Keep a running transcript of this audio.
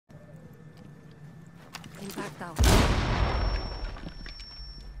back down.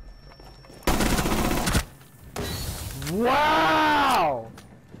 Wow!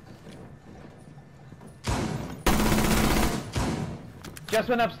 Just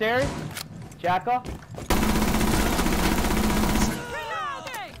went upstairs. Jackal.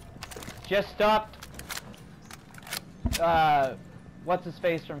 Just stopped. What's his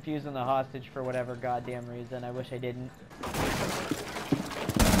face from fusing the hostage for whatever goddamn reason. I wish I didn't.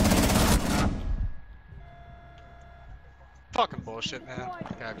 Fucking bullshit, man.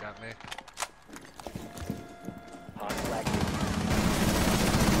 Yeah, got me.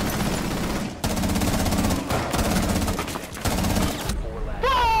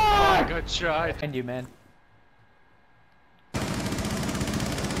 Oh, good try. And you, man.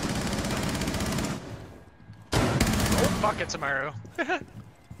 Fuck it, Samaru.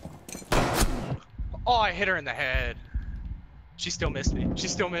 Oh, I hit her in the head. She still missed me. She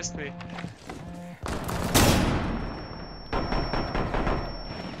still missed me.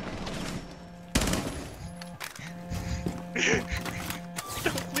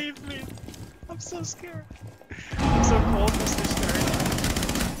 Don't leave me. I'm so scared. I'm so cold this start.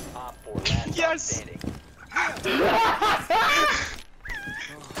 Yes!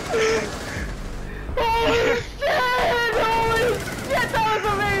 Holy shit! Holy shit! That was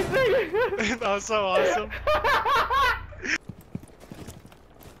amazing! That was so awesome.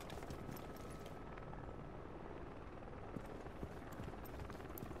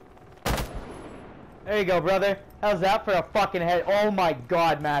 There you go, brother. How's that for a fucking head? Oh my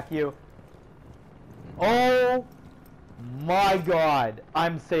god, Matthew. Oh my god.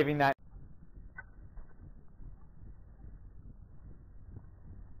 I'm saving that.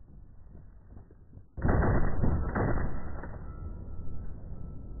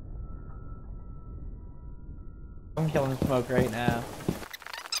 I'm killing smoke right now.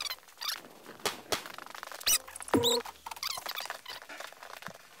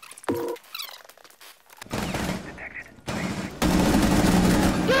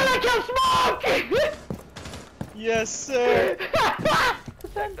 Yes, sir.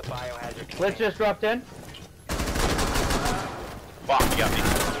 The biohazard. Let's just dropped in. Fuck, you got me.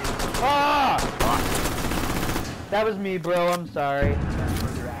 Ah! That was me, bro. I'm sorry.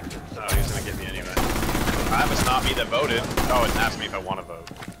 Oh, he's gonna get me anyway. That was not me that voted. Oh, it asked me if I want to vote.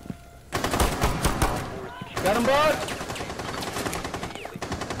 Got him, bud.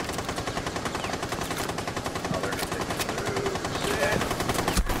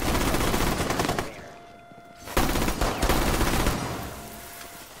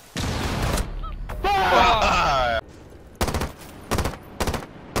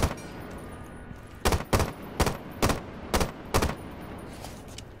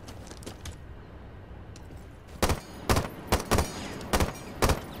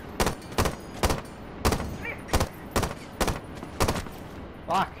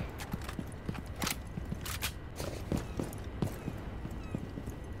 Fuck.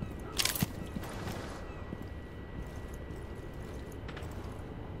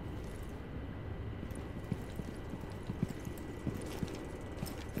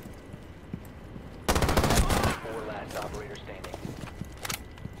 Last operator standing.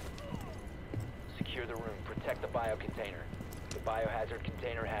 Secure the room. Protect the bio container. The biohazard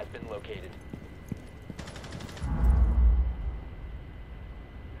container has been located.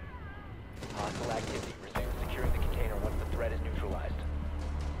 Hostile activity. Resume securing the container once the threat is neutralized.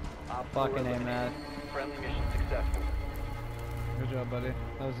 Fucking A, man. Friendly mission successful. Good job, buddy.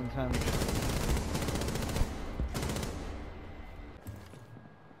 That was intense.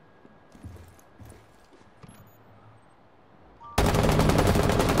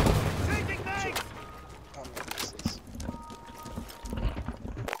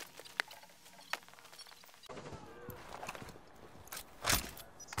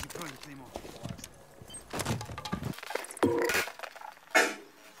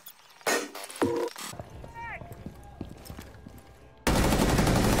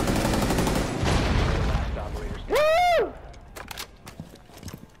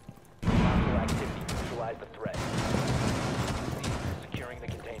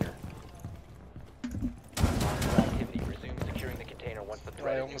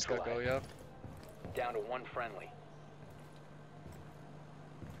 I almost got go, yeah. Down to one friendly.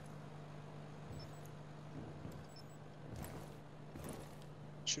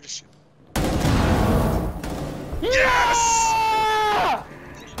 Shoot a shit. Yes!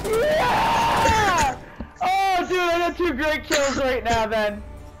 Yeah! Oh, dude, I got 2 great kills right now, then.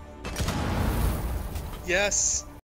 Yes.